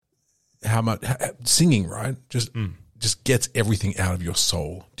how much singing, right? Just gets everything out of your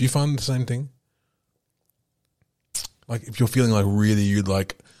soul. Do you find the same thing? Like if you're feeling like really you'd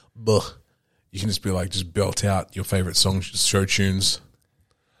like, you can just be like, just belt out your favorite songs, show tunes.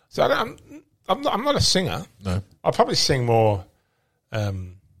 So I'm not a singer. No, I'll probably sing more.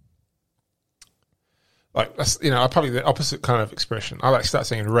 Like I'm probably the opposite kind of expression. I like start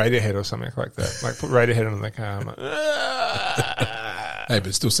singing Radiohead or something like that. Like put Radiohead on the car. I'm like, hey, but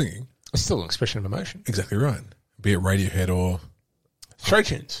it's still singing. It's still an expression of emotion. Exactly right. Be it Radiohead or show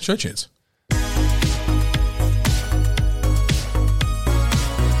tunes. Show tunes.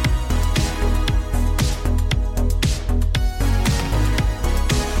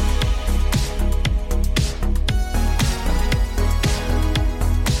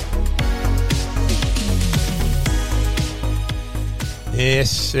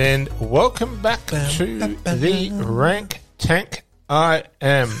 Yes, and welcome back to the Rank Tank. I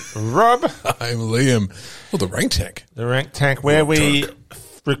am Rob. I'm Liam. Well, the Rank Tank. The Rank Tank, where we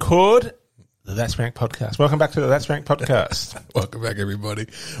record the That's Rank podcast. Welcome back to the That's Rank podcast. Welcome back, everybody.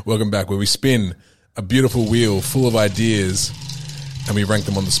 Welcome back, where we spin a beautiful wheel full of ideas and we rank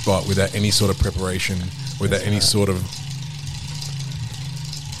them on the spot without any sort of preparation, without any sort of...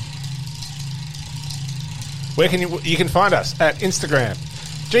 Where can you can find us at Instagram,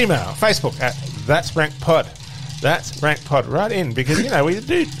 Gmail, Facebook at That's Rank Pod. That's Rank Pod. Right in, because we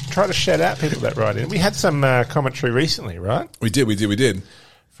do try to shout out people that write in. We had some commentary recently, right? We did.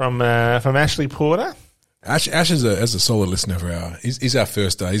 From Ashley Porter. Ash is a solid listener for he's our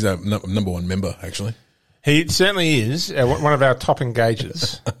first he's our number one member actually. He certainly is one of our top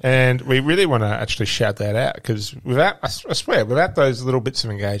engagers, and we really want to actually shout that out because without those little bits of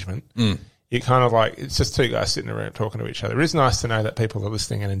engagement. You kind of like, it's just two guys sitting around talking to each other. It is nice to know that people are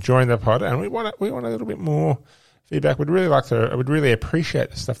listening and enjoying the pod, and we want a little bit more feedback. I would really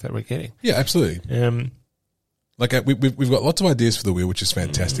appreciate the stuff that we're getting. Yeah, absolutely. We've got lots of ideas for the wheel, which is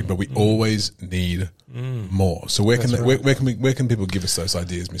fantastic, but we always need more. So where can people give us those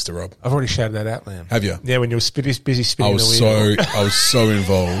ideas, Mr. Rob? I've already shouted that out, Liam. Have you? Yeah, when you were busy spinning the wheel. I was so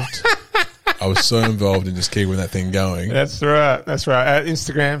involved. I was so involved in just keeping that thing going. That's right.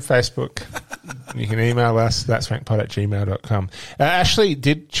 Instagram, Facebook. You can email us, that'srankpod@gmail.com. Ashley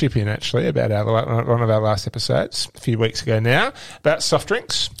did chip in, about one of our last episodes, a few weeks ago now, about soft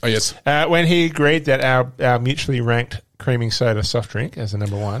drinks. Oh, yes. When he agreed that our mutually ranked creaming soda soft drink as the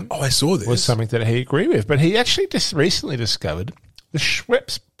number one. Oh, I saw this. Was something that he agreed with. But he actually just recently discovered the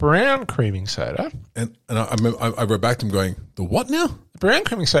Schweppes brown creaming soda. And I wrote back to him going, the what now? The brown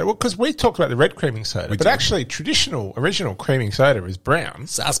creaming soda. Well, because we talked about the red creaming soda, but actually original creaming soda is brown.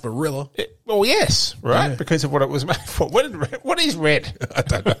 Sarsaparilla. Well, yes, right? Yeah. Because of what it was made for. What is red? I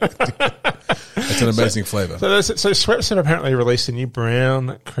don't know. It's an amazing flavour. So Schweppes have apparently released a new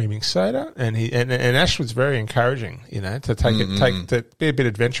brown creaming soda, and Ash was very encouraging, to to be a bit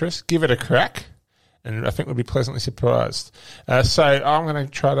adventurous, give it a crack. And I think we'll be pleasantly surprised. So I'm going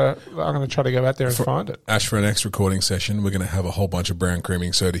to try to go out there and find it. Ash, for our next recording session, we're going to have a whole bunch of brown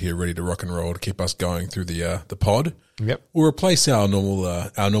creaming soda here ready to rock and roll to keep us going through the pod. Yep. We'll replace our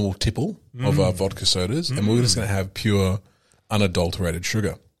normal tipple of vodka sodas, and we're just going to have pure, unadulterated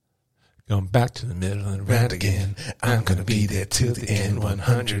sugar. Going back to the middle and round again. I'm going to be there till the end,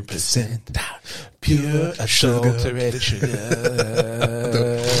 100%. Pure adulterated sugar.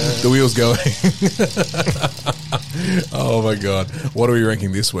 The wheel's going. Oh, my God. What are we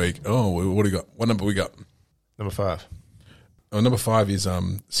ranking this week? Oh, what do we got? What number we got? Number 5. Oh, number 5 is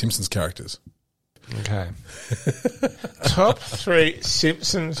Simpsons characters. Okay. Top 3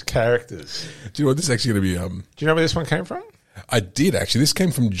 Simpsons characters. Do you know what this is actually going to be? Do you know where this one came from? I did, actually. This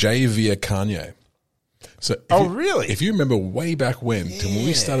came from Jay via Kanye. So really? If you remember way back when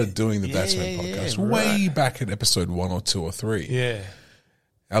we started doing the That's Rank podcast, way back at episode 1 or 2 or 3. Yeah.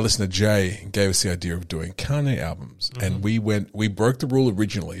 Our listener Jay gave us the idea of doing Kanye albums. And we broke the rule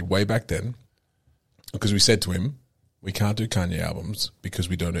originally way back then because we said to him, we can't do Kanye albums because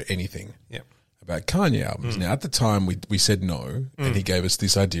we don't know anything about Kanye albums. Now, at the time, we said no, and he gave us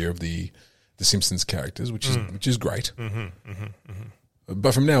this idea of the Simpsons characters, which is great.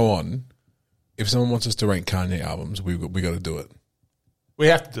 But from now on, if someone wants us to rank Kanye albums, we got to do it. We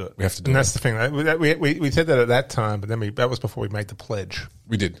have to do it. We have to do and it. That's the thing. We said that at that time, but then that was before we made the pledge.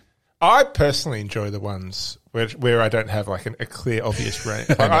 We did. I personally enjoy the ones where I don't have like a clear, obvious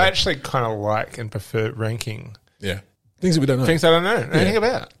rank. I actually kind of like and prefer ranking. Yeah. Things that we don't know. Things I don't know anything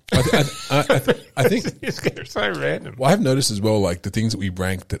about. I think it's so random. Well, I've noticed as well, like the things that we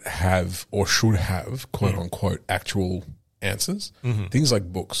rank that have or should have quote unquote actual answers. Things like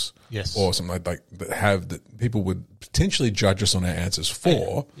books, yes, or something like that people would potentially judge us on our answers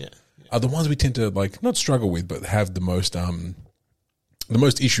for. are the ones we tend to like not struggle with, but have the most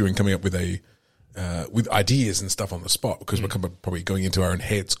issue in coming up with with ideas and stuff on the spot because we're probably going into our own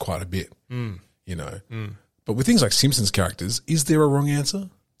heads quite a bit, you know. But with things like Simpsons characters, is there a wrong answer?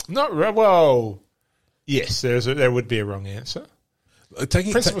 Well, yes, there would be a wrong answer.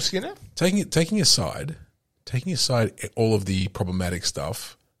 Principal Skinner? Taking aside all of the problematic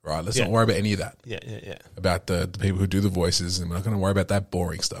stuff, right? Let's not worry about any of that. Yeah. About the people who do the voices, and we're not going to worry about that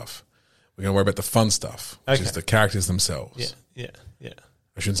boring stuff. We're going to worry about the fun stuff, which is the characters themselves. Yeah.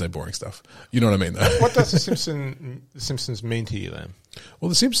 I shouldn't say boring stuff. You know what I mean, though. What does the Simpsons mean to you, then? Well,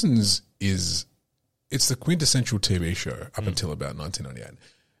 The Simpsons it's the quintessential TV show up until about 1998.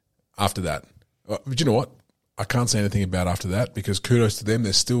 After that, but you know what? I can't say anything about after that because kudos to them,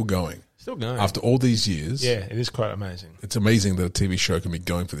 they're still going. Still going. After all these years. Yeah, it is quite amazing. It's amazing that a TV show can be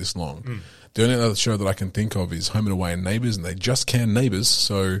going for this long. The only other show that I can think of is Home and Away and Neighbours, and they just canned Neighbours,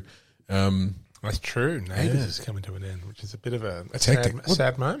 so... that's true. Neighbours is coming to an end, which is a bit of a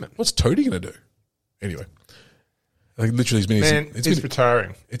sad moment. What's Toadie going to do? Anyway. Like literally, he's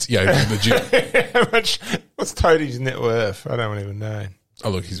retiring. It's legit. What's Toadie's net worth? I don't even know. Oh,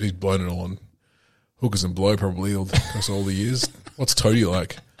 look, he's blown it all on hookers and blow probably across all the years. What's Toadie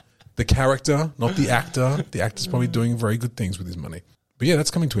like? The character, not the actor. The actor's probably doing very good things with his money. But yeah,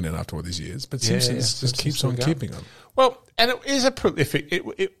 that's coming to an end after all these years. But Simpsons just keeps on keeping on. Well, and it is a prolific.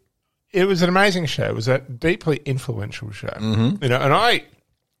 It was an amazing show. It was a deeply influential show. You know, and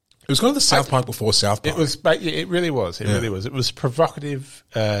it was kind of the South Park before South Park. It was. It really was. It really was. It was provocative,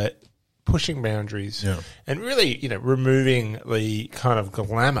 pushing boundaries, and really, you know, removing the kind of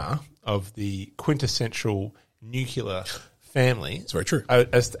glamour of the quintessential nuclear family. It's very true.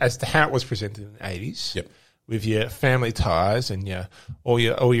 As to how it was presented in the 80s. Yep. With your Family Ties and all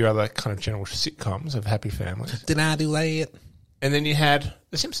your other kind of general sitcoms of happy families. Did I do that? And then you had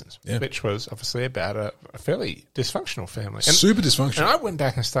The Simpsons, which was obviously about a fairly dysfunctional family. And, super dysfunctional. And I went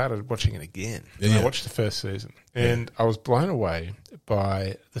back and started watching it again. I watched the first season, and I was blown away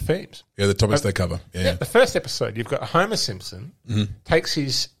by the themes. Yeah, the topics they cover. Yeah. The first episode, you've got Homer Simpson takes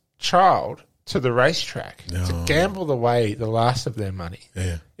his child to the racetrack to gamble away the last of their money,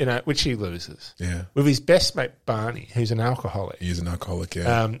 you know, which he loses. Yeah. With his best mate, Barney, who's an alcoholic. He is an alcoholic,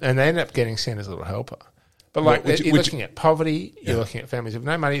 and they end up getting Santa's little helper. But like, you're looking at poverty, you're looking at families with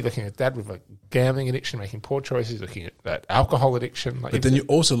no money, you're looking at dad with a gambling addiction, making poor choices, looking at that alcohol addiction. Like, but then you're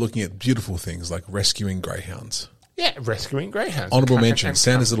also looking at beautiful things like rescuing greyhounds. Yeah, rescuing greyhounds. Honourable mention,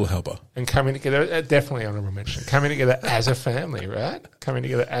 Santa's little helper. And coming together, definitely honourable mention, coming together as a family, right? Coming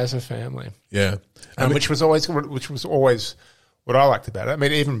together as a family. Yeah. Which was always what I liked about it. I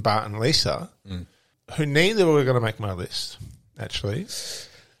mean, even Bart and Lisa, who neither were going to make my list, actually.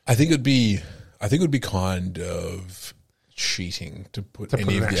 I think it would be kind of cheating to put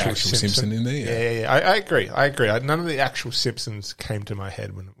any of the actual Simpson in there. Yeah. I agree. None of the actual Simpsons came to my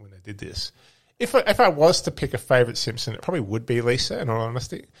head when I did this. If I was to pick a favourite Simpson, it probably would be Lisa, in all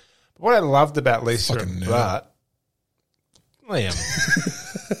honesty. But what I loved about Lisa and Bart...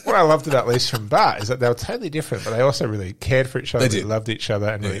 Liam. What I loved about Lisa and Bart is that they were totally different, but they also really cared for each other. They loved each other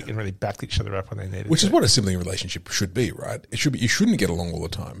and really backed each other up when they needed Which is what a sibling relationship should be, right? It should be. You shouldn't get along all the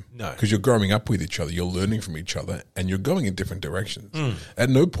time. No. Because you're growing up with each other, you're learning from each other, and you're going in different directions.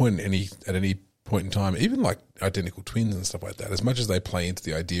 At no point at any point in time, even like identical twins and stuff like that, as much as they play into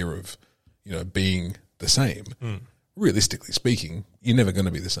the idea of, you know, being the same, realistically speaking, you're never going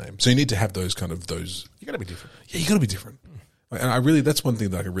to be the same. So you need to have those. You got to be different. Yeah, you got to be different. And that's one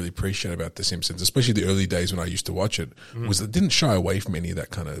thing that I really appreciate about The Simpsons, especially the early days when I used to watch it, was it didn't shy away from any of that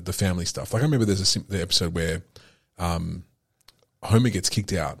kind of the family stuff. Like I remember there's the episode where Homer gets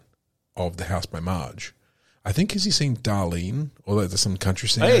kicked out of the house by Marge. I think is he seeing Darlene, or there's some country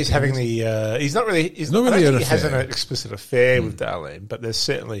scene. He's having the. He's not really. He has an explicit affair with Darlene, but there's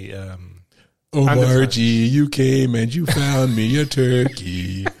certainly. Oh, Margie, you came and you found me a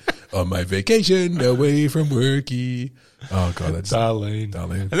turkey on my vacation away from worky. Oh God, that's Darlene.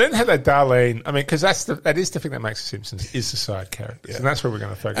 And then had that Darlene. I mean, because that is the thing that makes The Simpsons is the side characters, and that's what we're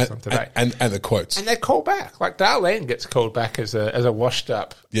going to focus on today. And the quotes, and they're called back. Like Darlene gets called back as a washed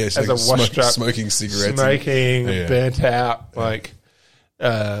up, smoking cigarettes, burnt out, like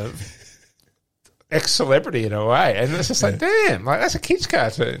ex-celebrity in a way, and it's just like, damn, like that's a kids'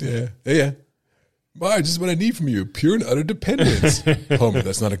 cartoon. Yeah. Marge, this is what I need from you: pure and utter dependence. Homer,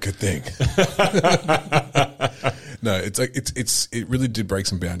 that's not a good thing. No, it's like it really did break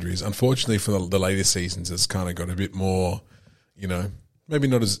some boundaries. Unfortunately, for the later seasons, it's kind of got a bit more, you know, maybe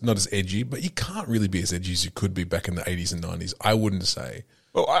not as edgy, but you can't really be as edgy as you could be back in the 80s and 90s. I wouldn't say.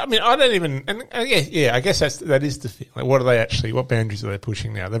 Well, I mean, I don't even, and yeah, I guess that is the thing. Like, what boundaries are they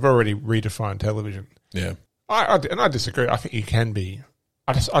pushing now? They've already redefined television. Yeah. I disagree. I think you can be.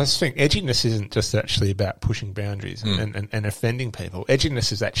 I just think edginess isn't just actually about pushing boundaries and offending people.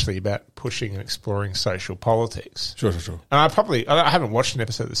 Edginess is actually about pushing and exploring social politics. Sure. And I haven't watched an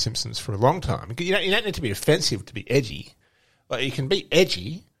episode of The Simpsons for a long time. You don't need to be offensive to be edgy. Like, you can be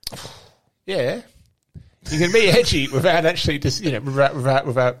edgy. Yeah. You can be edgy without actually just,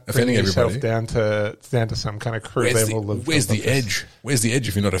 without offending yourself everybody down to some kind of crude level of. Where's the edge? Where's the edge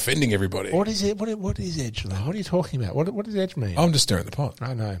if you're not offending everybody? What is it? What is edge? Like? What are you talking about? What does edge mean? I'm just stirring the pot.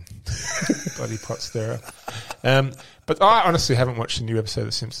 I know, bloody pot stirrer. But I honestly haven't watched a new episode of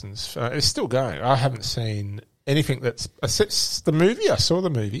The Simpsons. It's still going. I haven't seen anything that's the movie. I saw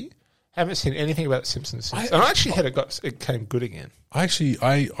the movie. Haven't seen anything about The Simpsons since. And I actually had it came good again. I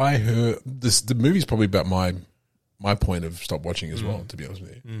heard this. The movie's probably about my point of stop watching as well. To be honest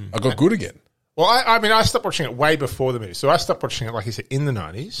with you, I got good again. Well, I stopped watching it way before the movie. So I stopped watching it, like you said, in the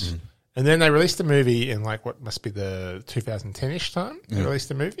 90s. And then they released the movie in like what must be the 2010-ish time. They released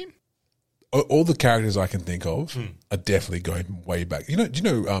the movie. All the characters I can think of are definitely going way back. Do you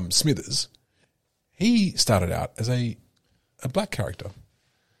know Smithers? He started out as a black character.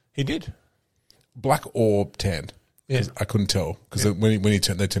 He did. Black or tanned. Yeah. I couldn't tell because when they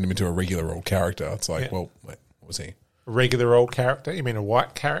turned him into a regular old character, it's like, well, wait, what was he? A regular old character? You mean a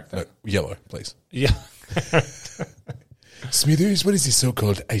white character? No, yellow, please. Yeah. Smithers, what is this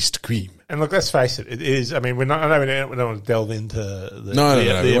so-called iced cream? And look, let's face it. It is. I mean, we don't want to delve into the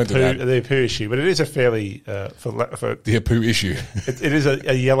Apu issue, but it is a fairly for the Apu issue. It is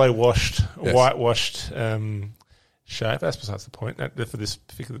a yellow-washed, whitewashed show. That's besides the point. For this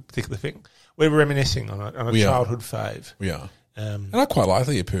particular thing, we're reminiscing on a childhood fave. We are, and I quite like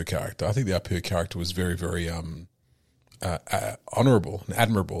the Apu character. I think the Apu character was very, very honourable and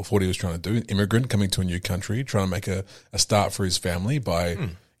admirable for what he was trying to do. An immigrant coming to a new country, trying to make a start for his family by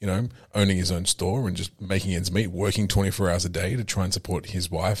owning his own store and just making ends meet, working 24 hours a day to try and support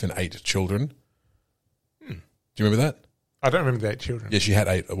his wife and 8 children. Do you remember that? I don't remember the 8 children. Yeah, she had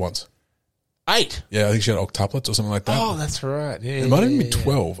 8 at once. 8? Yeah, I think she had octuplets or something like that. Oh, that's right. Yeah, it might have been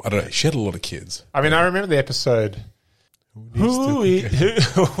 12. I don't know. She had a lot of kids. I mean, I remember the episode. What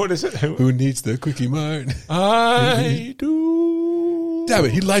is it? Who needs the Quickie Mart? I do. Damn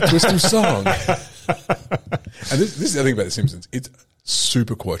it, he lied to us through song. And this is the thing about The Simpsons. It's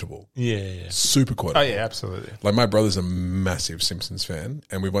super quotable. Yeah. Super quotable. Oh, yeah, absolutely. Like, my brother's a massive Simpsons fan,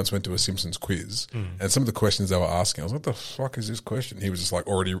 and we once went to a Simpsons quiz, and some of the questions they were asking, I was like, what the fuck is this question? He was just like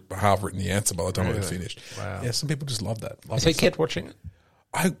already half written the answer by the time I had finished. Wow. Yeah, some people just love that. Has he kept watching it?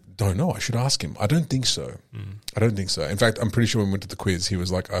 I don't know. I should ask him. I don't think so. I don't think so. In fact, I'm pretty sure when we went to the quiz, he was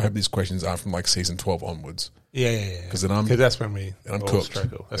like, I hope these questions aren't from like season 12 onwards. Yeah. Because that's when we I'm all cooked.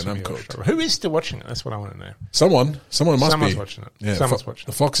 struggle. That's and when I'm cooked. struggle. Who is still watching it? That's what I want to know. Someone must Someone's be. watching it. Yeah, Someone's watching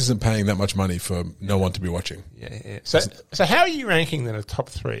the Fox isn't paying that much money for no one to be watching. Yeah. So how are you ranking then a top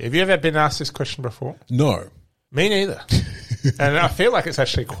 3? Have you ever been asked this question before? No. Me neither. And I feel like it's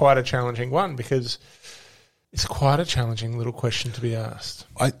actually quite a challenging one because it's quite a challenging little question to be asked.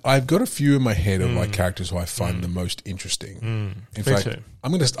 I've got a few in my head of like characters who I find the most interesting. In fact, too.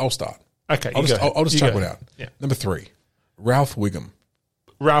 I'll start. Okay, I'll just chuck one out. Yeah. Number 3, Ralph Wiggum.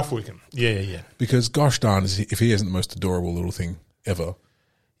 Ralph Wiggum. Yeah. Because gosh darn, if he isn't the most adorable little thing ever.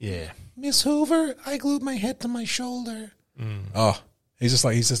 Yeah. Miss Hoover, I glued my head to my shoulder. Oh, he's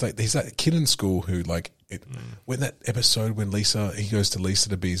that kid in school who when that episode when he goes to Lisa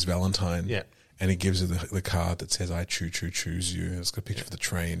to be his Valentine. Yeah. And he gives her the card that says, I choose you. It's got a picture of the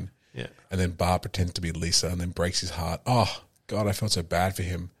train. Yeah. And then Bart pretends to be Lisa and then breaks his heart. Oh, God, I felt so bad for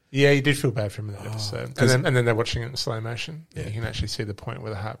him. Yeah, you did feel bad for him in that episode. And then they're watching it in slow motion. Yeah. You can actually see the point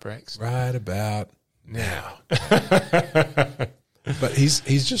where the heart breaks. Right about now. But he's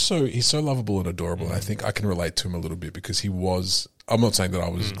so lovable and adorable. And I think I can relate to him a little bit because he was. I'm not saying that I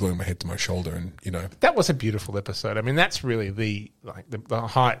was gluing my head to my shoulder, and that was a beautiful episode. I mean, that's really the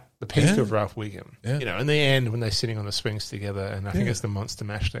height, the peak of Ralph Wiggum. Yeah. In the end when they're sitting on the swings together, and I think it's the Monster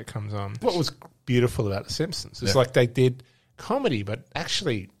Mash that comes on. What was beautiful about The Simpsons is like they did comedy, but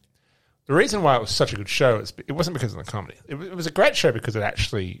actually, the reason why it was such a good show is it wasn't because of the comedy. It was a great show because it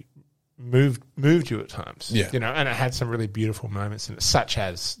actually moved you at times. Yeah. And it had some really beautiful moments in it, such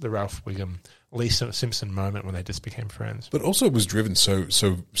as the Ralph Wiggum Lisa Simpson moment when they just became friends. But also it was driven so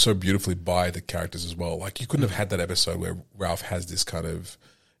beautifully by the characters as well. Like you couldn't have had that episode where Ralph has this kind of,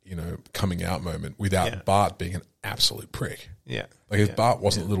 coming out moment without Bart being an absolute prick. Yeah. Like if Bart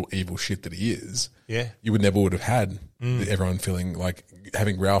wasn't the little evil shit that he is, you would have had everyone feeling like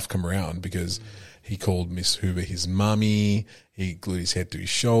having Ralph come around because He called Miss Hoover his mummy. He glued his head to his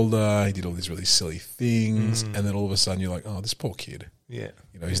shoulder. He did all these really silly things. And then all of a sudden you're like, oh, this poor kid. Yeah.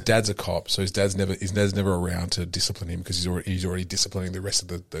 You know, his dad's a cop, so his dad's never around to discipline him because he's already disciplining the rest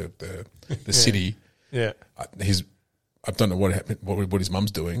of the city. Yeah. I don't know what his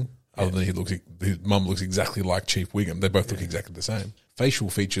mum's doing, other than his mum looks exactly like Chief Wiggum. They both look exactly the same. Facial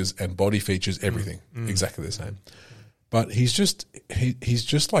features and body features, everything exactly the same. But he's just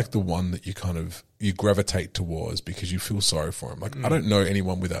like the one that you gravitate towards because you feel sorry for him. Like I don't know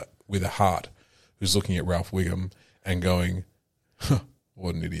anyone with a heart who's looking at Ralph Wiggum and going, huh,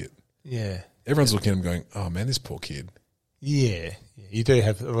 what an idiot. Yeah. Everyone's looking at him going, oh man, this poor kid. Yeah. You do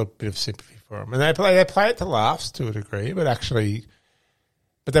have a little bit of sympathy for him. And they play it to laughs to a degree, but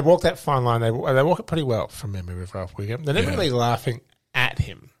they walk that fine line. They walk it pretty well from memory with Ralph Wiggum. They're never really laughing at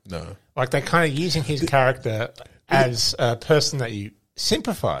him. No. Like they're kind of using his character as a person that you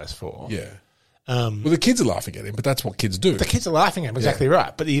sympathise for. Yeah. Well, the kids are laughing at him, but that's what kids do. The kids are laughing at him, exactly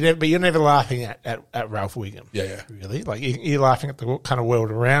right. But you're never laughing at Ralph Wiggum. Yeah. Really? Like you're laughing at the kind of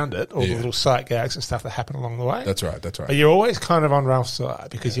world around it, all the little sight gags and stuff that happen along the way. That's right. But you're always kind of on Ralph's side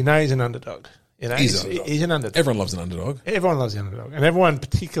because you know he's an underdog. You know, he's an underdog. Everyone loves an underdog. Everyone loves the underdog. And everyone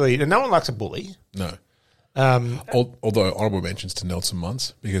particularly, and no one likes a bully. No. Although honourable mentions to Nelson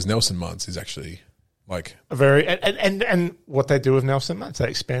Muntz, because Nelson Muntz is actually like a very and what they do with Nelson Muntz, they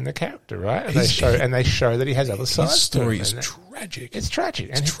expand the character, right? And they show that he has other sides. His story to him, is tragic. It's tragic.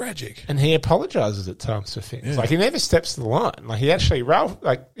 It's tragic. And he apologises at times for things. Like he never steps to the line. Like he actually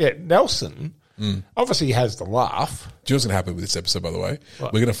Nelson. Obviously, he has the laugh. Do you know what's going to happen with this episode, by the way?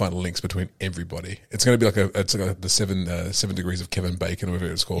 What? We're going to find links between everybody. It's going to be like the seven degrees of Kevin Bacon, or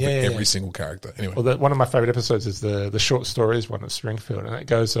whatever it's called, for every single character. Anyway. Well, one of my favourite episodes is the short stories one of Springfield, and it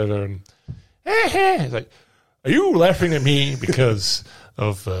goes over and, it's like, are you laughing at me because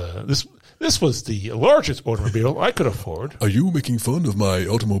of this? This was the largest automobile I could afford. Are you making fun of my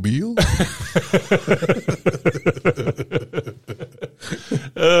automobile?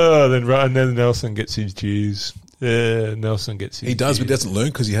 Then Nelson gets his dues. Nelson gets his He does, dues. but he doesn't learn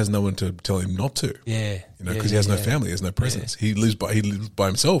because he has no one to tell him not to. Yeah. Because he has no family, he has no presence. Yeah. He lives by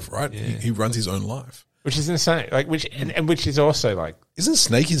himself, right? Yeah. He runs his own life. Which is insane. Like which is also like, isn't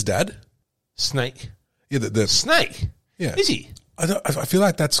Snake his dad? Snake? Yeah, the Snake. Yeah. Is he? I feel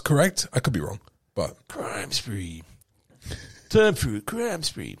like that's correct. I could be wrong, but crime spree. Time for a crime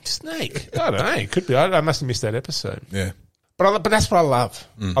spree. Snake. I don't know. It could be. I must have missed that episode. Yeah. But that's what I love.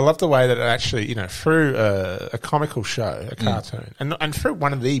 I love the way that it actually, through a comical show, a cartoon, and through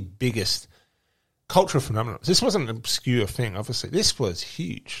one of the biggest cultural phenomena. This wasn't an obscure thing, obviously. This was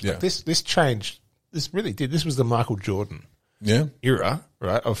huge. Yeah. Like this changed. This really did. This was the Michael Jordan era,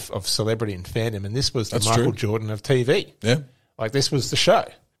 right, of celebrity and fandom, and this was the Michael Jordan of TV. Yeah. Like this was the show.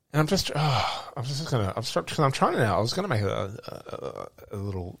 And I'm trying now. I was going to make a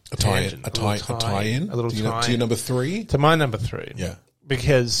little tie-in. A little tie-in. To your number 3? To my number 3. Yeah.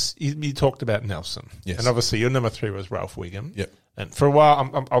 Because you talked about Nelson. Yes. And obviously your number 3 was Ralph Wiggum. Yep. And for a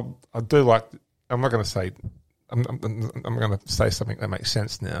while, I do like, I'm not going to say, I'm going to say something that makes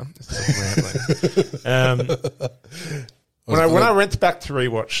sense now. When I went back to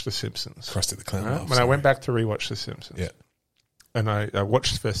rewatch The Simpsons. Krusty the Clown. Right? When I went back to rewatch The Simpsons. Yeah. And I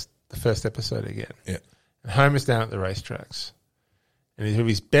watched the first episode again. Yeah. And Homer's down at the racetracks. And he's with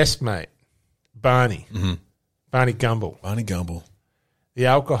his best mate, Barney. Mm-hmm. Barney Gumble. Barney Gumble. The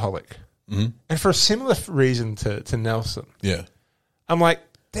alcoholic. Mm-hmm. And for a similar reason to Nelson. Yeah. I'm like,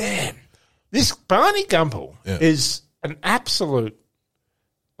 damn, this Barney Gumble is an absolute,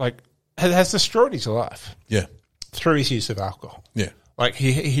 has destroyed his life. Yeah. Through his use of alcohol. Yeah. Like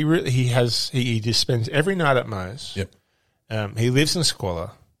he just spends every night at Moe's. Yep. He lives in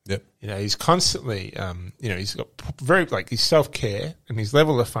squalor. Yep. He's constantly, he's got very, his self-care and his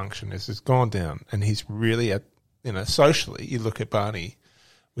level of function has gone down, and he's really, socially, you look at Barney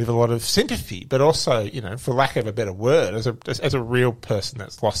with a lot of sympathy, but also, for lack of a better word, as a real person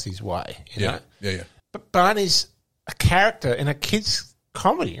that's lost his way, you know? Yeah. But Barney's a character in a kid's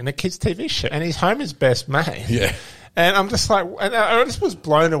comedy, in a kid's TV show, and he's Homer's best mate. Yeah. And I'm just like, and I just was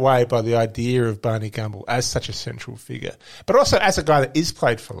blown away by the idea of Barney Gumble as such a central figure, but also as a guy that is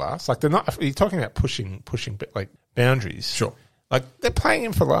played for laughs. Like you're talking about pushing boundaries. Sure. Like they're playing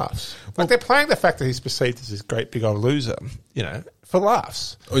him for laughs. Like they're playing the fact that he's perceived as this great big old loser, for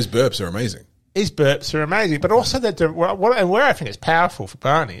laughs. Oh, his burps are amazing. His burps are amazing, but also they're doing, and where I think it's powerful for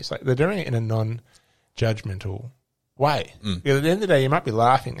Barney is like they're doing it in a non-judgmental way. Because at the end of the day, you might be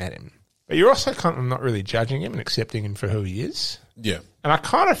laughing at him, but you're also kind of not really judging him and accepting him for who he is. Yeah. And I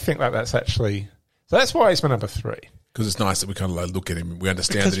kind of think like that's actually... So that's why he's my number 3. Because it's nice that we kind of like look at him. We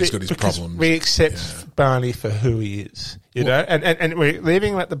understand that he's got his problems. We accept Barney for who he is, you know, and we're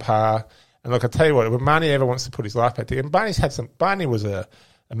leaving him at the bar. And look, I tell you what, when Barney ever wants to put his life back together, Barney was a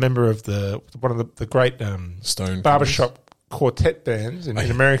member of one of the great Stone barbershop quartet bands in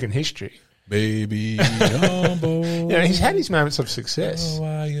American history. Baby, Jumbo. You know, he's had his moments of success,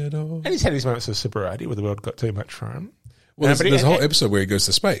 And and he's had his moments of sobriety where the world got too much for him. well, there's a whole episode where he goes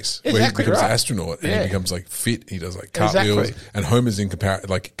to space, where he Exactly becomes right. an astronaut, and Yeah. he becomes like fit. He does like cartwheels, Exactly. and Homer's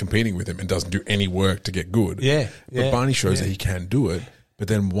competing with him and doesn't do any work to get good. Yeah, but yeah, Barney shows yeah. that he can do it. But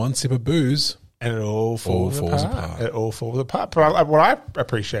then one sip of booze, And it all falls apart. apart. It all falls apart. But what I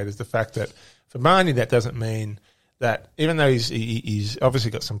appreciate is the fact that for Barney, that doesn't mean that even though he's obviously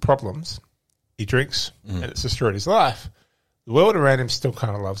got some problems, he drinks and it's destroyed his life, the world around him still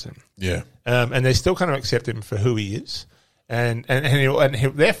kind of loves him. yeah, And they still kind of accept him for who he is. And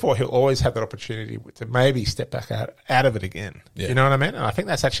therefore he'll always have that opportunity to maybe step back out of it again. Yeah. You know what I mean? And I think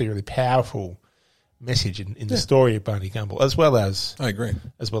that's actually a really powerful message in the story of Barney Gumble, as well as I agree.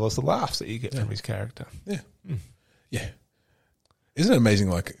 the laughs that you get from his character. Yeah, yeah. Isn't it amazing?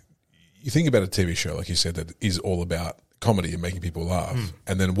 Like you think about a TV show, like you said, that is all about comedy and making people laugh.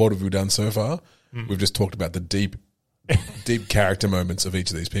 And then what have we done so far? We've just talked about the deep character moments of each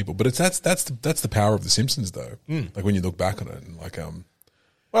of these people. But that's the power of The Simpsons, though. Like when you look back on it, and like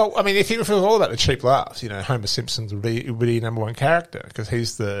Well, I mean, if it was all about the cheap laughs, you know, Homer Simpson would be your number one character because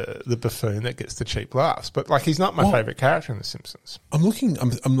he's the buffoon that gets the cheap laughs. But like, he's not my favorite character in The Simpsons. I'm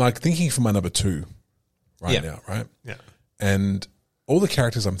like thinking for my number two now, right? Yeah, And all the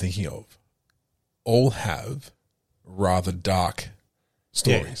characters I'm thinking of all have rather dark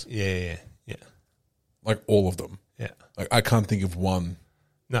stories. Yeah. Like all of them. Yeah. Like I can't think of one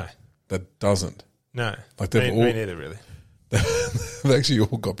No. that doesn't. No. Like they've Me neither, really. They've actually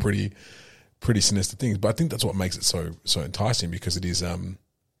all got pretty sinister things. But I think that's what makes it so enticing, because it is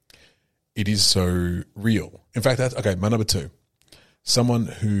so real. In fact, that's okay. My number two, someone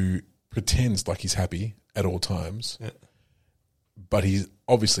who pretends like he's happy at all times, but he's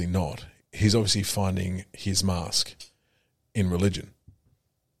obviously not. He's obviously finding his mask in religion.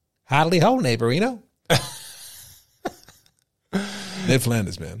 Hardly ho, neighborino. Ned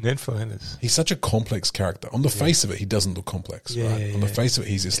Flanders, man. Ned Flanders. He's such a complex character. On the face of it, he doesn't look complex, Yeah, right? yeah, On the yeah. face of it,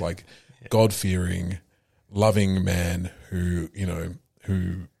 he's this like God-fearing, loving man who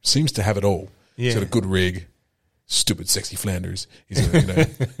seems to have it all. He's got a good rig, stupid, sexy Flanders. He's got,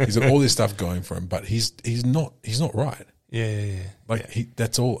 he's got all this stuff going for him, but he's not right. Yeah.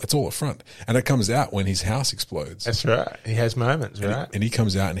 That's all. It's all a front, and it comes out when his house explodes. That's right. He has moments, right? And he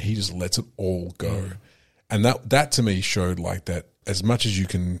comes out and he just lets it all go. And that to me showed like that as much as you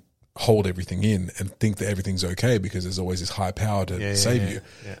can hold everything in and think that everything's okay because there's always this high power to save you.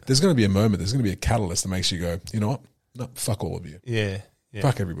 Yeah. There's going to be a moment, there's going to be a catalyst that makes you go, you know what? No, fuck all of you. Yeah.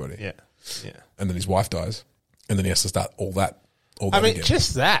 Fuck everybody. Yeah. And then his wife dies. And then he has to start all that I mean, again.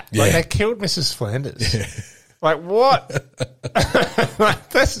 just that. Like, Yeah. they killed Mrs. Flanders. Like, what? Like,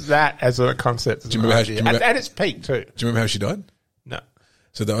 that's that as a concept. Do you remember At its peak, too. Do you remember how she died? No.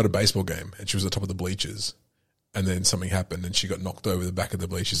 So they were at a baseball game and she was at the top of the bleachers, and then something happened and she got knocked over the back of the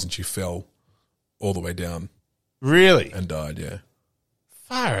bleachers and she fell all the way down Really? and died, yeah.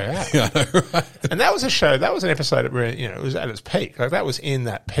 Far out. Yeah, I know, right? And that was a show, that was an episode where, you know, it was at its peak. Like, that was in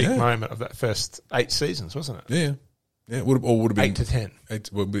that peak moment of that first 8 seasons, wasn't it? Yeah. Yeah, it would have been 8 to 10.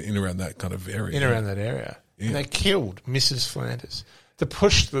 would be in around that kind of area. In around that area. Yeah. And they killed Mrs. Flanders to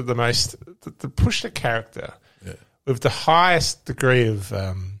push to push the character with the highest degree of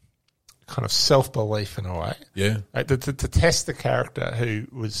kind of self-belief in a way. Yeah. Like, to test the character who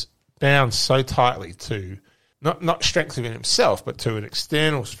was bound so tightly to not strength within himself, but to an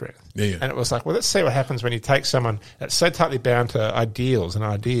external strength. Yeah. And it was like, well, let's see what happens when you take someone that's so tightly bound to ideals and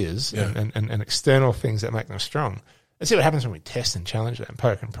ideas and external things that make them strong. Let's see what happens when we test and challenge that and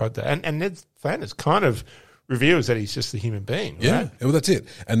poke and prod that. And Ned Flanders kind of reveals that he's just a human being. Yeah. Right? Well, that's it.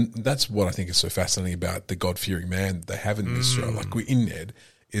 And that's what I think is so fascinating about the God-fearing man that they have in this show, like we're in Ned,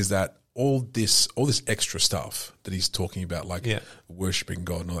 is that all this extra stuff that he's talking about, like worshipping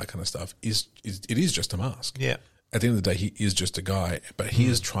God and all that kind of stuff, it is just a mask. Yeah. At the end of the day, he is just a guy, but he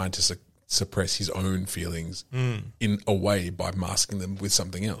is trying to suppress his own feelings in a way by masking them with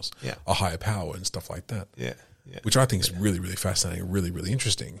something else, a higher power and stuff like that. Yeah. Which I think is really, really fascinating, really, really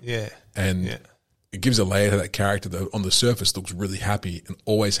interesting. Yeah. And it gives a layer to that character that on the surface looks really happy and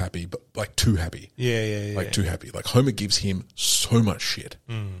always happy, but like too happy. Yeah. Like too happy. Like Homer gives him so much shit.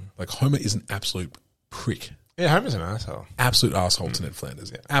 Like Homer is an absolute prick. Yeah, Homer's an asshole. Absolute asshole to Ned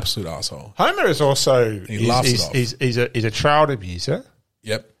Flanders. Absolute asshole. Homer is also laughs it off. he's a child abuser.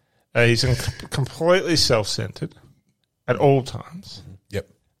 Yep. He's completely self-centered. at all times. Yep.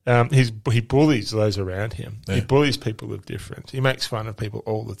 He bullies those around him. Yeah. He bullies people of difference. He makes fun of people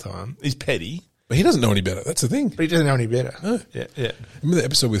all the time. He's petty, But he doesn't know any better. That's the thing. but he doesn't know any better. No. Yeah. Remember the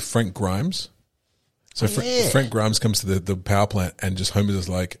episode with Frank Grimes? So Frank Grimes comes to the power plant and just Homer just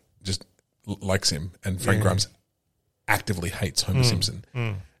likes him, and Frank Grimes actively hates Homer Simpson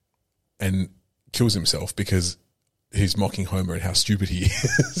and kills himself because he's mocking Homer and how stupid he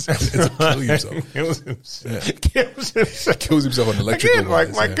is. Ends up killing himself. Kills himself on electrical Again, like,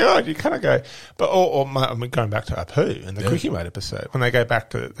 wires, my yeah. God, you kind of go, but I mean, going back to Apu and the Quickie Mart episode, when they go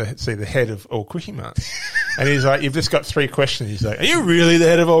back to see the head of all Quickie Marts, and he's like, you've just got 3 questions. He's like, are you really the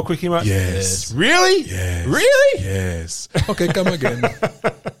head of all Quickie Marts? Yes. Really? Yes. Really? Yes. Okay, come again.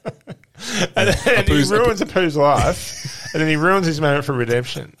 And then he ruins Apu's life, and then he ruins his moment for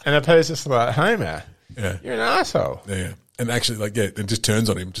redemption. And Apu's just like, Homer, Yeah. you're an asshole. Yeah. And actually, it just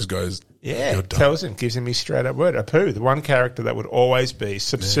turns on him, just goes, Yeah, you're dumb. tells him, gives him his straight up word. Apu, the one character that would always be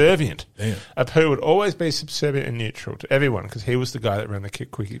subservient. Yeah. Apu would always be subservient and neutral to everyone because he was the guy that ran the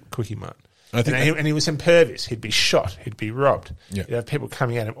Quickie Mart. I think And he was impervious. He'd be shot. He'd be robbed. Yeah. He'd have people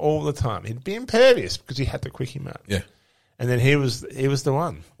coming at him all the time. He'd be impervious because he had the Quickie Mart. Yeah. And then he was the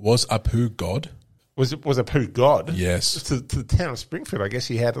one. Was Apu God? Was Apu God? Yes. To the town of Springfield, I guess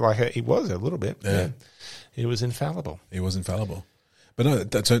he had he was a little bit. Yeah. He was infallible. He was infallible. But no,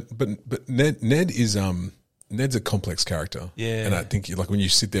 but Ned is Ned's a complex character. Yeah. And I think like when you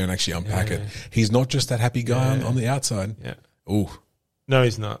sit there and actually unpack it, he's not just that happy guy on the outside. Yeah. Oh. No,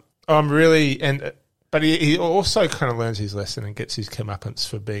 he's not. But he also kind of learns his lesson and gets his comeuppance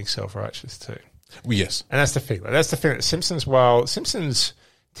for being self-righteous too. Well, yes. And that's the thing. That's the thing that Simpsons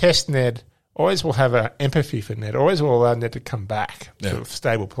test Ned, always will have an empathy for Ned, always will allow Ned to come back to a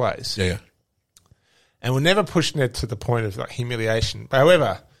stable place. Yeah, yeah. And will never push Ned to the point of like humiliation.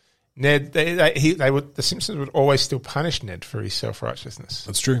 However, Ned, the Simpsons would always still punish Ned for his self-righteousness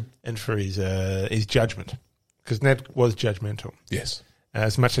That's true. and for his judgment, because Ned was judgmental Yes.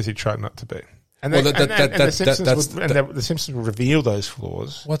 as much as he tried not to be. And Well, the Simpsons would reveal those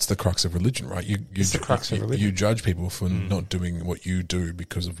flaws. What's the crux of religion, right? It's the crux of religion. You judge people for not doing what you do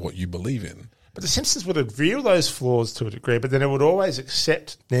because of what you believe in. But the Simpsons would reveal those flaws to a degree, but then it would always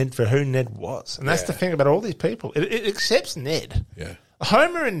accept Ned for who Ned was. And that's the thing about all these people. It accepts Ned. Yeah.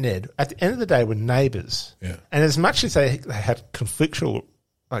 Homer and Ned, at the end of the day, were neighbours. Yeah. And as much as they had conflictual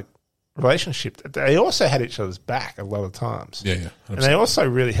relationship, they also had each other's back a lot of times. Yeah, yeah. 100%. And they also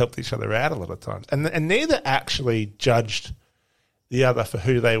really helped each other out a lot of times. And neither actually judged the other for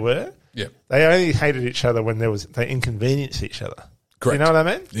who they were. Yeah. They only hated each other when they inconvenienced each other. Correct. You know what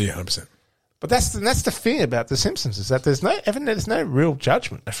I mean? Yeah, 100%. But that's the thing about The Simpsons, is that there's no real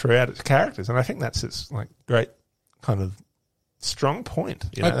judgment throughout its characters, and I think that's its great kind of strong point.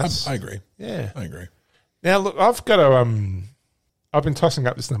 You know, I agree. Yeah. I agree. Now look, I've got to. I've been tossing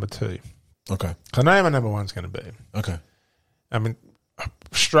up this number 2. Okay. I know my number 1's going to be. Okay. I mean, I'm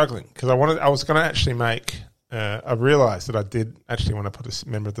struggling because I was going to actually make. I realised that I did actually want to put a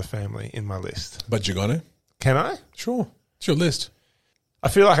member of the family in my list. But you're going to? Can I? Sure. It's your list. I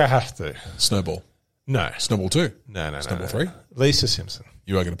feel like I have to. Snowball. No. Snowball 2. No. Snowball 3. Lisa Simpson.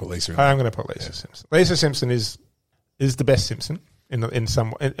 You are going to put Lisa in I'm going to put Lisa Simpson. Lisa Simpson is the best Simpson in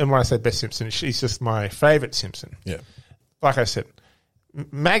some. And when I say best Simpson, she's just my favourite Simpson. Yeah. Like I said,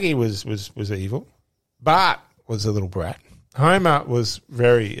 Maggie was evil. Bart was a little brat. Homer was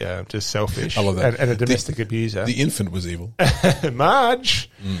very just selfish. I love that. And a domestic abuser. The infant was evil.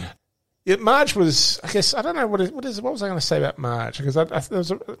 Marge. Yeah, Marge was. I guess I don't know what was I going to say about Marge,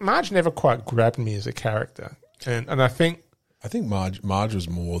 because Marge never quite grabbed me as a character, and I think Marge was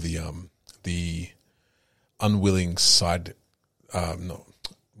more the unwilling side. No,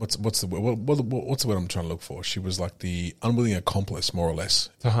 what's the word? What's the word I'm trying to look for? She was like the unwilling accomplice, more or less,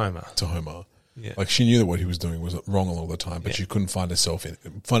 to Homer. Yeah. Like she knew that what he was doing was wrong all the time, but she couldn't find it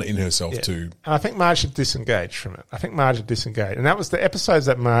in herself to. And I think Marge had disengaged from it. And that was the episodes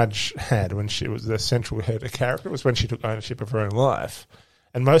that Marge had when she was the central her character, was when she took ownership of her own life.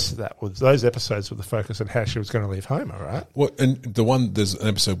 And most of that was, those episodes were the focus on how she was going to leave Homer, right? Well, and there's an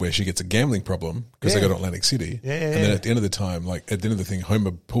episode where she gets a gambling problem because they go to Atlantic City. Yeah. And then at the end of the time, at the end of the thing,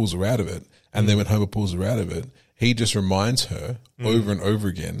 Homer pulls her out of it. And then when Homer pulls her out of it, he just reminds her over and over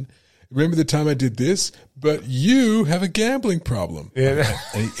again, remember the time I did this? But you have a gambling problem. Yeah.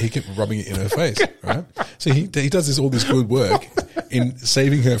 And he kept rubbing it in her face, right? So he does all this good work in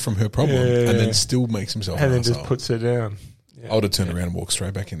saving her from her problem and then still makes himself And an then asshole. just puts her down. I would have turned around and walked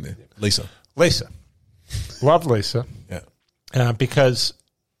straight back in there. Lisa. Love Lisa. Yeah. Because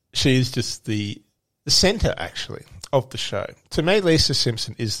she's just the centre, actually, of the show. To me, Lisa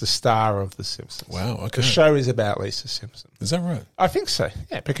Simpson is the star of The Simpsons. Wow, okay. The show is about Lisa Simpson. Is that right? I think so,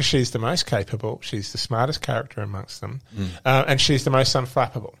 yeah, because she's the most capable, she's the smartest character amongst them, and she's the most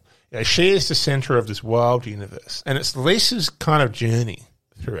unflappable. You know, she is the centre of this wild universe, and it's Lisa's kind of journey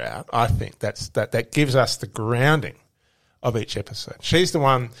throughout, I think, that gives us the grounding of each episode. She's the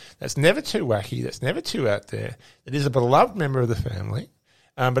one that's never too wacky, that's never too out there, that is a beloved member of the family,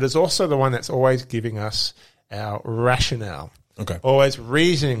 but is also the one that's always giving us our rationale. Okay. Always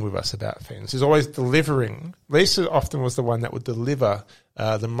reasoning with us about things. Is always delivering. Lisa often was the one that would deliver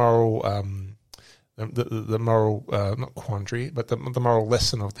the moral, the moral not quandary, but the moral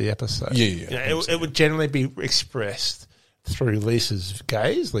lesson of the episode. Yeah. You know, it would generally be expressed through Lisa's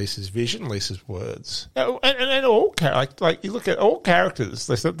gaze, Lisa's vision, Lisa's words. And all like you look at all characters,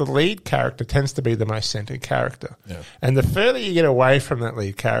 the lead character tends to be the most centered character. Yeah. And the further you get away from that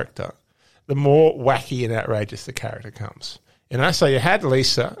lead character, the more wacky and outrageous the character comes. So you had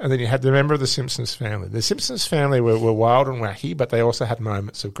Lisa, and then you had the member of the Simpsons family. The Simpsons family were wild and wacky, but they also had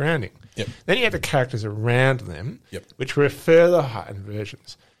moments of grounding. Yep. Then you had the characters around them, Yep. which were further heightened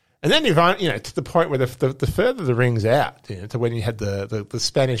versions. And then to the point where the further the rings out, to when you had the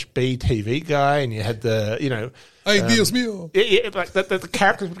Spanish B TV guy, and you had Ay, Dios mío. like the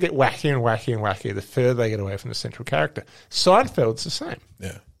characters would get wackier and wackier and wackier the further they get away from the central character. Seinfeld's the same.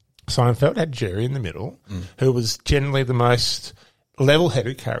 Yeah. Seinfeld had Jerry in the middle, who was generally the most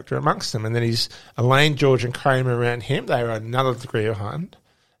level-headed character amongst them. And then he's Elaine, George, and Kramer around him. They are another degree behind.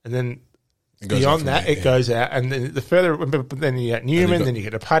 And then beyond that, it goes out. And then the further, but then you get Newman, then you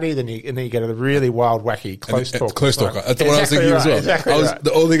get a Putty, then you get a really wild, wacky close talker. Close talker. That's what I was thinking as well. Exactly right.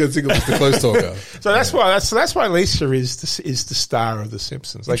 The only thing I was thinking was the close talker. So that's why Lisa is the star of The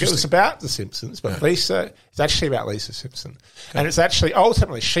Simpsons. Like, it was about The Simpsons, but Lisa, it's actually about Lisa Simpson. Okay. And it's actually,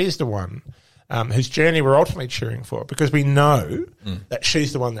 ultimately, she's the one whose journey we're ultimately cheering for, because we know that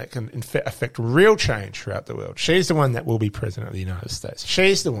she's the one that can affect real change throughout the world. She's the one that will be president of the United States.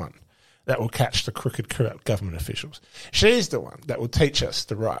 She's the one that will catch the crooked, corrupt government officials. She's the one that will teach us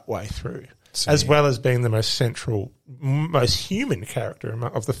the right way through, as well as being the most central, most human character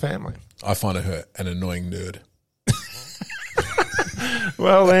of the family. I find her an annoying nerd.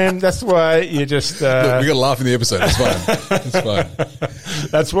 Well, then, that's why you just... Look, we got to laugh in the episode. It's fine. It's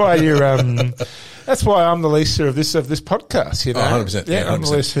fine. That's why you're... that's why I'm the Lisa of this podcast, you know? 100%. Yeah, 100%. I'm the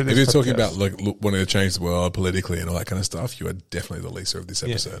Lisa of this If you're podcast. talking about wanting to change the world politically and all that kind of stuff, you are definitely the Lisa of this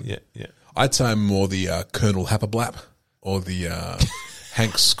episode. Yeah. I'd say I'm more the Colonel Happerblap or the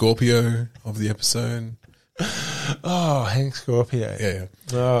Hank Scorpio of the episode. Oh, Hank Scorpio. Yeah.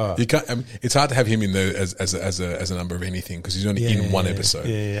 Oh. You can't. I mean, it's hard to have him in there as a number of anything because he's only in one episode.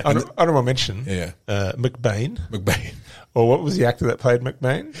 Yeah. Honorable mention. Yeah. McBain. McBain. Or what was the actor that played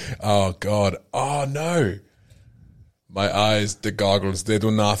McBain? Oh God. Oh no. My eyes, the goggles, they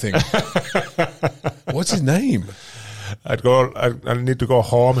do nothing. What's his name? I need to go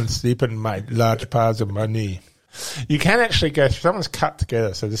home and sleep in my large piles of money. You can actually go. Someone's cut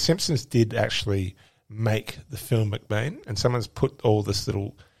together. So The Simpsons did actually make the film McBain, and someone's put all this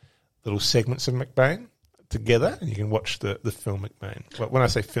little segments of McBain together, and you can watch the film McBain. Well, when I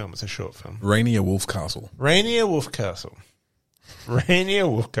say film, it's a short film. Rainier Wolfcastle. Rainier Wolfcastle.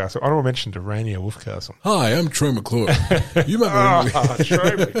 Honorable mention to Rainier Wolfcastle. Hi, I'm Troy McClure. You might remember me.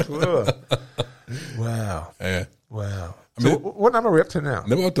 Troy McClure. Wow. Yeah. Wow. I mean, so what number are we up to now?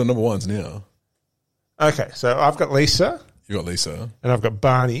 Never up to number ones now. Okay, so I've got Lisa. You got Lisa. And I've got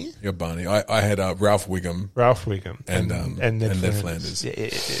Barney. You got Barney. I had Ralph Wiggum. And Ned Flanders. Yeah.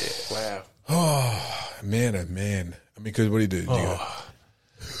 Wow. Oh, man. I mean, because what do you do?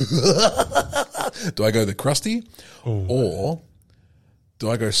 Do I go the Krusty or do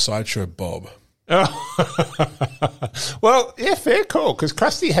I go Sideshow Bob? Well, yeah, fair call, because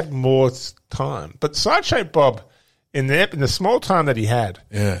Krusty had more time. But Sideshow Bob, in the small time that he had,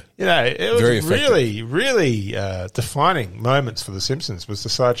 it was Very really, really defining moments for The Simpsons was the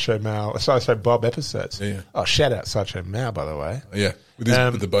Sideshow Bob episodes. Yeah. Oh, shout out Sideshow Mao, by the way. Yeah, with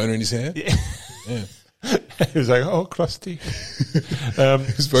the boner in his hair. Yeah. He was like, oh, Krusty.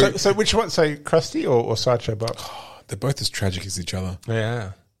 So which one? So Krusty or Sideshow Bob? They're both as tragic as each other.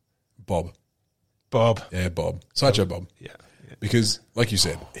 Yeah. Bob. Yeah, Bob. Sideshow Bob. Yeah. Because, like you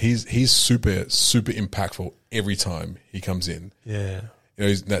said, he's super, super impactful every time he comes in. Yeah. You know,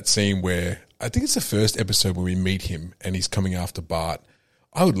 he's in that scene where, I think it's the first episode where we meet him and he's coming after Bart.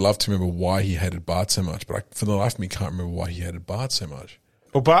 I would love to remember why he hated Bart so much, but for the life of me, can't remember why he hated Bart so much.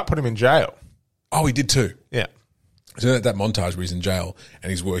 Well, Bart put him in jail. Oh, he did too. Yeah. So that montage where he's in jail and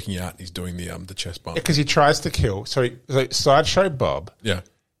he's working out and he's doing the chest bump. Because he tries to kill. So Sideshow Bob Yeah.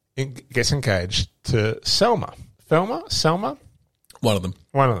 gets engaged to Selma, Selma, One of them.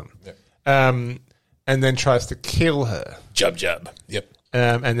 one of them, and then tries to kill her. Jub. Yep.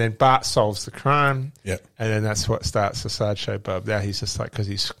 And then Bart solves the crime. Yep. And then that's what starts the Sideshow Bob. Now he's just like, because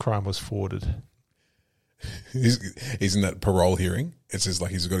his crime was thwarted. He's in that parole hearing. It's just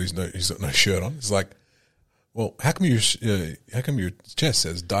like he's got no shirt on. It's like, well, how come your chest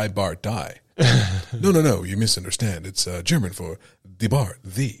says "Die Bart Die"? No, you misunderstand. It's German for "die Bart,"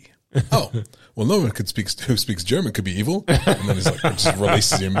 the. Oh, well, no one who speaks German could be evil, and then he's like just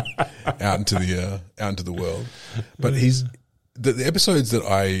releases him out into the world. But he's the episodes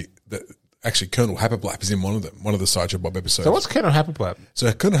that actually Colonel Happerblap is in one of them, one of the Sideshow Bob episodes. So what's Colonel Happerblap?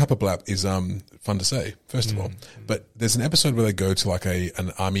 So Colonel Happerblap is fun to say, first of all. But there's an episode where they go to like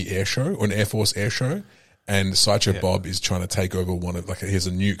an Army air show or an Air Force air show, and Sideshow Bob is trying to take over one of he has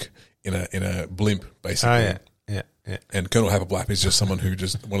a nuke in a blimp basically. Oh yeah. And Colonel Happerblap is just someone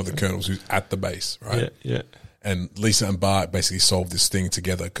one of the colonels who's at the base, right? Yeah. And Lisa and Bart basically solve this thing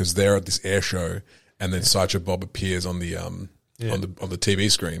together because they're at this air show, and then Sideshow Bob appears on the on the TV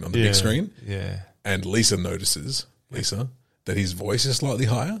screen, on the big screen. Yeah. And Lisa notices that his voice is slightly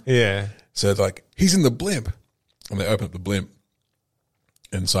higher. Yeah. So it's like, he's in the blimp. And they open up the blimp,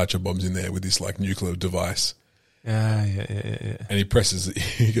 and Sideshow Bob's in there with this like nuclear device. Yeah. And he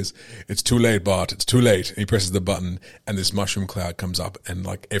goes, "It's too late, Bart, it's too late." And he presses the button, and this mushroom cloud comes up, and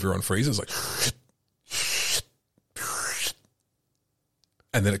like everyone freezes, like,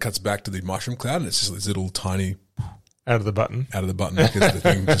 and then it cuts back to the mushroom cloud, and it's just this little tiny out of the button because the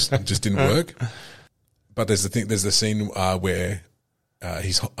thing just didn't work. But there's the scene where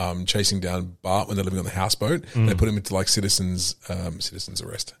he's chasing down Bart when they're living on the houseboat. They put him into like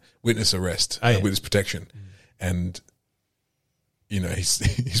witness protection. And,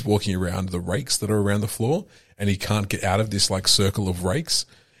 he's walking around the rakes that are around the floor, and he can't get out of this like circle of rakes.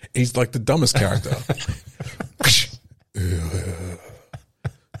 He's like the dumbest character.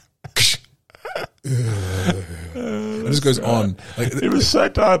 It just goes on. Like, it was so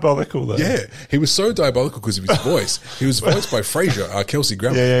diabolical, though. Yeah, he was so diabolical because of his voice. He was voiced by Frasier, Kelsey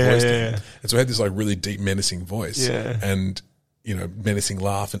Grammer voiced him. And so he had this like really deep, menacing voice. Yeah. And, menacing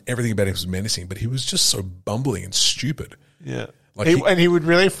laugh, and everything about him was menacing, but he was just so bumbling and stupid. Yeah. Like he would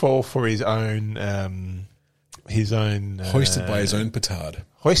really fall for his own hoisted by his own petard.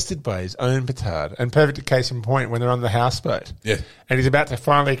 Hoisted by his own petard. And perfect case in point when they're on the houseboat. Yeah. And he's about to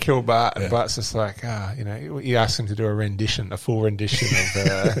finally kill Bart, and Bart's just like, he asks him to do a full rendition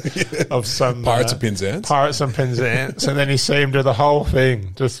of some Pirates of Penzance. Pirates of Penzance. And then you see him do the whole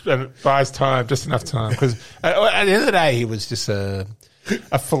thing, and it buys time, just enough time. Because at the end of the day, he was just a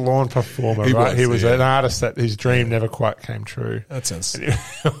forlorn performer, right? He was an artist whose dream never quite came true. That sounds...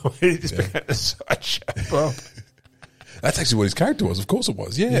 He just became a Sideshow Bob. That's actually what his character was. Of course it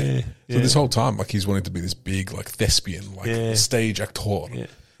was. Yeah. So this whole time, like, he's wanting to be this big, like, thespian, like, stage actor. Yeah.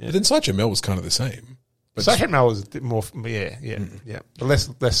 But then Sideshow Mel was kind of the same. But Sideshow Mel was more, but less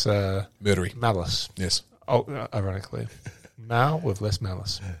murdery. Malice. Yes. Oh, ironically, Mal with less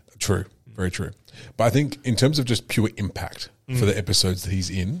malice. True. Very true. But I think in terms of just pure impact for the episodes that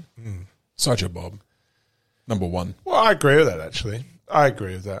he's in, Sideshow Bob, number one. Well, I agree with that, actually. I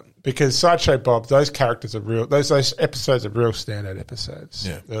agree with that because Sideshow Bob, those characters are real. Those episodes are real standout episodes.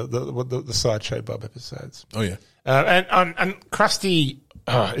 Yeah, the Sideshow Bob episodes. Oh yeah, and Krusty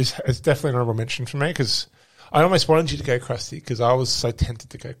is definitely an honorable mention for me because I almost wanted you to go Krusty because I was so tempted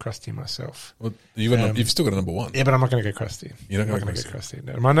to go Krusty myself. Well, you've still got a number one. Yeah, but I'm not going to go Krusty. You're not going to go Krusty.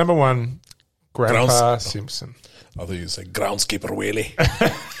 No. My number one, Grandpa Simpson. I thought you would say Groundskeeper Wheelie.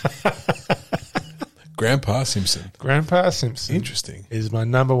 Grandpa Simpson. Grandpa Simpson. Interesting. Is my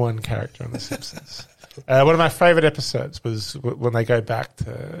number one character on The Simpsons. One of my favourite episodes was when they go back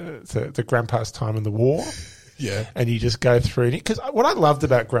to Grandpa's time in the war. Yeah. And you just go through. Because what I loved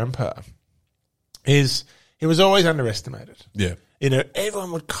about Grandpa is he was always underestimated. Yeah.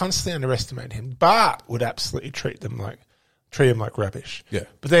 Everyone would constantly underestimate him. Bart would absolutely treat him like rubbish. Yeah.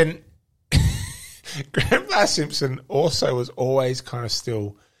 But then Grandpa Simpson also was always kind of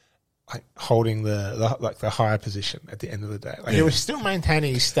still like holding the higher position at the end of the day. Like he was still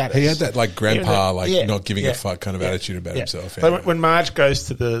maintaining his status. He had that like grandpa, not giving a fuck kind of attitude about himself. Yeah. But when Marge goes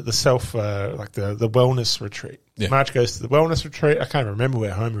to the self the wellness retreat, Marge goes to the wellness retreat. I can't remember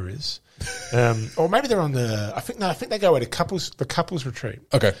where Homer is, or maybe they're on the. I think they go at the couples retreat.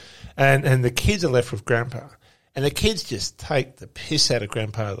 Okay, and the kids are left with Grandpa, and the kids just take the piss out of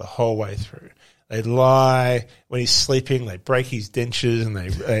Grandpa the whole way through. They lie when he's sleeping. They break his dentures and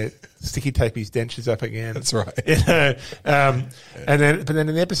they sticky tape his dentures up again. That's right. And then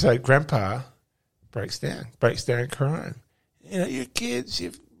in the episode, Grandpa breaks down crying. You kids,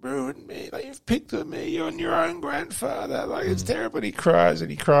 you've ruined me. Like, you've picked on me. You're your own grandfather. Like, it's terrible. And he cries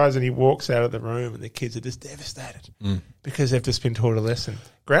and he cries and he walks out of the room and the kids are just devastated because they've just been taught a lesson.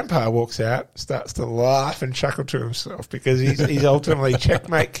 Grandpa walks out, starts to laugh and chuckle to himself because he's ultimately,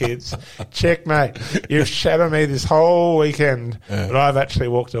 checkmate, kids. Checkmate. You've shadowed me this whole weekend, but I've actually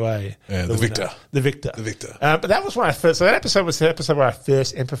walked away. Yeah, the victor. The victor. The victor. But that was when I first, so that episode was the episode where I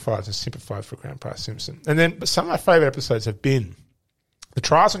first empathized and sympathized for Grandpa Simpson. And then but some of my favorite episodes have been the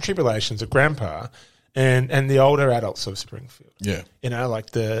trials and tribulations of Grandpa and the older adults of Springfield. Yeah. You know,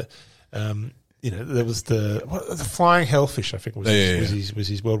 like there was the Flying Hellfish, I think was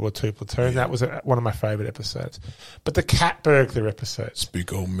his World War II platoon. Yeah. That was one of my favorite episodes. But the cat burglar episode.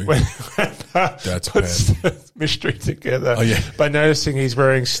 Speak on me. When Grandpa puts the mystery together by noticing he's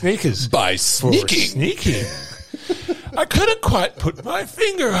wearing sneakers. By sneaking. Sneaking. I couldn't quite put my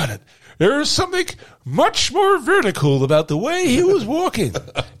finger on it. There was something much more vertical about the way he was walking.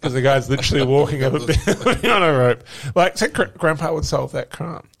 Because the guy's literally walking up a building on a rope. Like, so Grandpa would solve that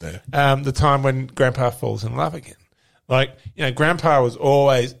crime. Yeah. The time when Grandpa falls in love again. Like, you know, Grandpa was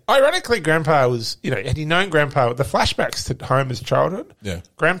always... Ironically, Grandpa was... You know, had he known Grandpa... The flashbacks to Homer's childhood,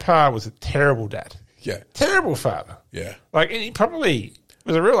 Grandpa was a terrible dad. Yeah. Terrible father. Yeah. Like, and he probably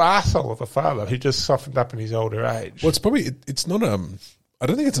was a real arsehole of a father who just softened up in his older age. Well, it's probably... It's not... I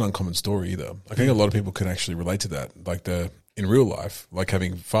don't think it's an uncommon story either. I think a lot of people can actually relate to that, like in real life, like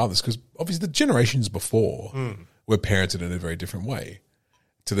having fathers, because obviously the generations before were parented in a very different way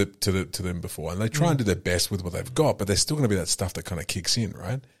to them before, and they try and do their best with what they've got, but there's still going to be that stuff that kind of kicks in,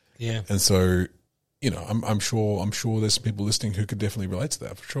 right? Yeah. And so, you know, I'm sure there's some people listening who could definitely relate to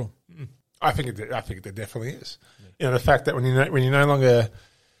that for sure. I think there definitely is. You know, the fact that when you no longer.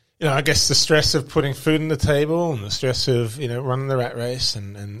 You know, I guess the stress of putting food on the table and the stress of, you know, running the rat race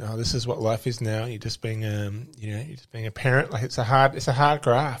and this is what life is now. You're just being, you're just being a parent. Like it's a hard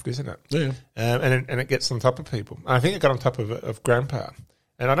graft, isn't it? Yeah. And it gets on top of people. And I think it got on top of Grandpa.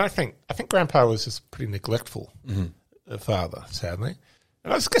 And I think Grandpa was just a pretty neglectful father, sadly.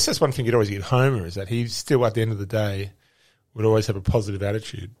 And I guess that's one thing you'd always get Homer is that he still, at the end of the day, would always have a positive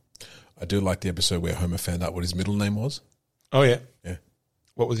attitude. I do like the episode where Homer found out what his middle name was. Oh, yeah. Yeah.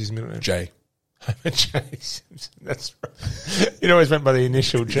 What was his middle name? Jay. Jay Simpson. That's right. It always went by the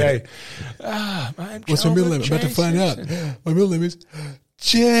initial J. What's my middle name? I'm about to find out. My middle name is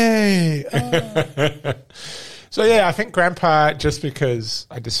Jay. So, yeah, I think Grandpa, just because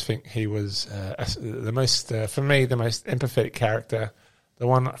I just think he was the most, for me, the most empathetic character. The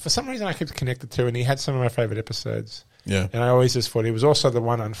one, for some reason, I could connect it to, and he had some of my favourite episodes. Yeah. And I always just thought he was also the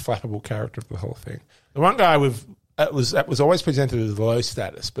one unflappable character of the whole thing. The one guy that was always presented as low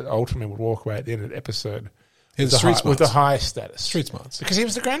status, but ultimately would walk away at the end of the episode with the highest status. Street smarts. Because he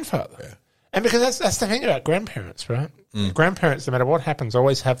was the grandfather. Yeah. And because that's the thing about grandparents, right? Grandparents, no matter what happens,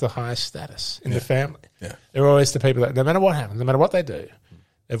 always have the highest status in the family. Yeah. They're always the people that, no matter what happens, no matter what they do,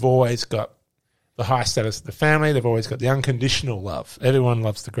 they've always got the high status of the family. They've always got the unconditional love. Everyone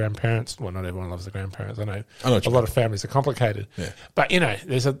loves the grandparents. Well, not everyone loves the grandparents. I know a lot of families are complicated. Yeah. But, you know,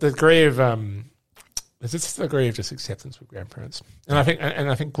 there's a degree of... there's this degree of just acceptance with grandparents, and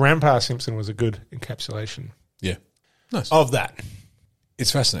I think Grandpa Simpson was a good encapsulation. Yeah, nice of that.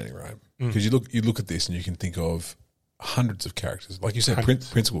 It's fascinating, right? Because you look at this and you can think of hundreds of characters, like you said,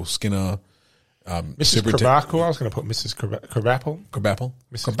 Principal Skinner, Mrs. Krabappel. I was going to put Mrs. Krabappel.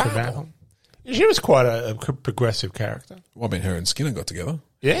 Mrs. Krabappel. She was quite a progressive character. Well, I mean, her and Skinner got together.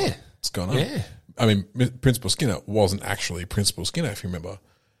 Yeah, it's gone on. Yeah, I mean, Principal Skinner wasn't actually Principal Skinner, if you remember.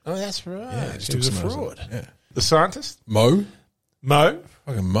 Oh, that's right. Yeah, he was a fraud. Yeah. The scientist? Mo?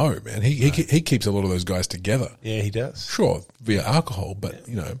 Fucking Mo, man. He keeps a lot of those guys together. Yeah, he does. Sure, via alcohol, but,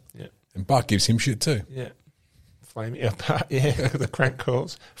 you know. Yeah. And Bart gives him shit too. Yeah. The crank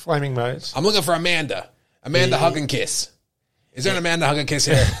calls. Flaming Mo's. I'm looking for Amanda. Hug and kiss. Is there an Amanda hug and kiss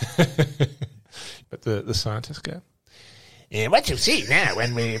here? But the scientist guy? Yeah, what you see now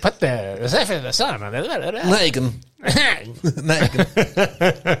when we put the surface of the sun on it.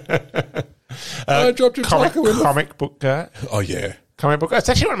 I dropped your comic book guy. Oh, yeah. Comic book. It's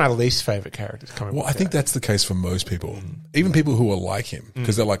actually one of my least favourite characters. I think that's the case for most people. Even people who are like him.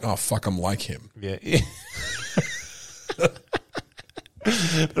 Because they're like, oh, fuck, I'm like him. Yeah.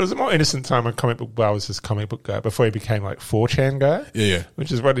 There was a more innocent time when comic book bar was this comic book guy before he became like 4chan guy. Yeah.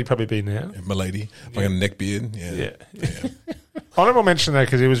 Which is what he'd probably be now. Yeah, Milady. Like a neck beard. Yeah. Honourable mention though,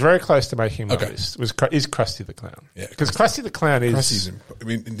 because he was very close to making noticed, is Krusty the Clown. Yeah. Because Krusty the Clown is...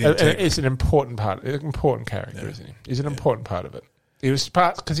 Krusty's an important character, isn't he? He's an important part of it. He was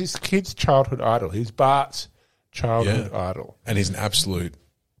part... Because he's the kid's childhood idol. He's Bart's childhood idol. And he's an absolute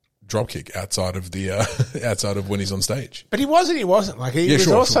dropkick outside of the outside of when he's on stage. But he wasn't. Like, he was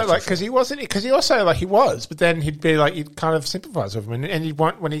also like, because he was, but then he'd be like, you'd kind of sympathise with him. And you'd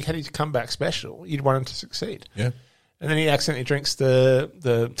want, when he had his comeback special, you'd want him to succeed. Yeah. And then he accidentally drinks the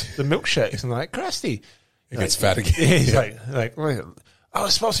milkshakes and like, Krusty. He gets fat again. Yeah, he's like, I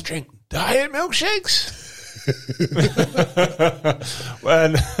was supposed to drink diet milkshakes?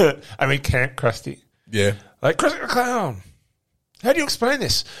 I mean, Camp Krusty. Yeah. Like, Krusty the Clown. How do you explain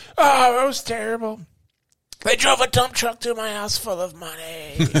this? Oh, it was terrible. They drove a dump truck to my house full of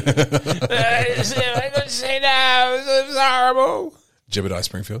money. I couldn't say no. It was horrible. Jebediah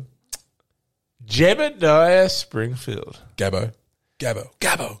Springfield. Jebediah Springfield. Gabbo.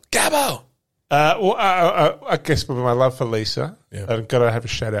 I guess with my love for Lisa, Yeah. I've got to have a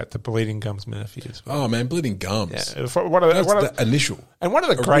shout out to Bleeding Gums Murphy as well. Oh, man, Bleeding Gums. Yeah, That's the initial. and one of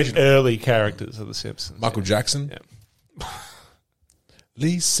the great original. early characters of The Simpsons. Michael Jackson. Yeah.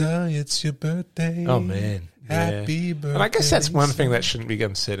 Lisa, it's your birthday. Oh, man. Happy birthday. And I guess that's one thing that shouldn't be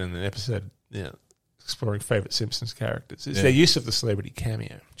unsaid in an episode, exploring favourite Simpsons characters, is their use of the celebrity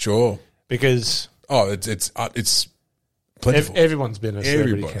cameo. Sure. Because it's plentiful. everyone's been a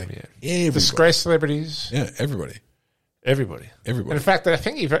celebrity Everybody. cameo. Everybody. Disgraced celebrities. Yeah, everybody. Everybody. Everybody. And in fact, I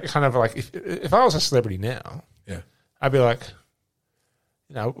think you've kind of like, if I was a celebrity now, Yeah. I'd be like,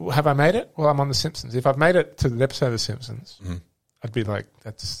 have I made it? Well, I'm on The Simpsons. If I've made it to the episode of The Simpsons, I'd be like,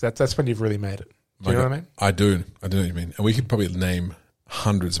 that's when you've really made it. Do you know what I mean? I do. I do know what you mean. And we could probably name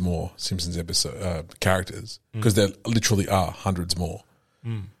hundreds more Simpsons episode characters because there literally are hundreds more.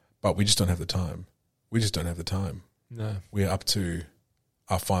 But we just don't have the time. No. We're up to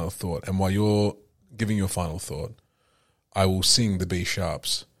our final thought. And while you're giving your final thought, I will sing the B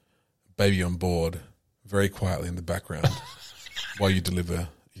Sharps, Baby on Board, very quietly in the background while you deliver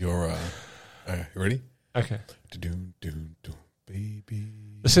your... you ready? Okay. Baby.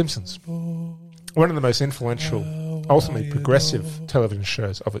 The Simpsons. One of the most influential, ultimately progressive television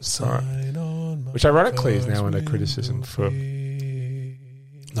shows of its time, which ironically is now under criticism for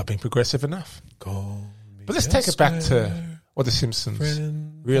not being progressive enough. But let's take it back to what The Simpsons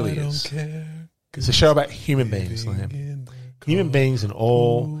really is. It's a show about human beings, Liam. Human beings and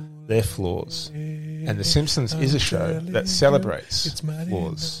all their flaws. And The Simpsons is a show that celebrates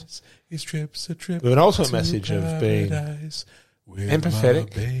flaws. With an ultimate message of being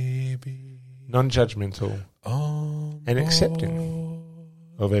empathetic, non-judgmental, and accepting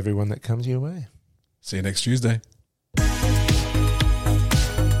of everyone that comes your way. See you next Tuesday.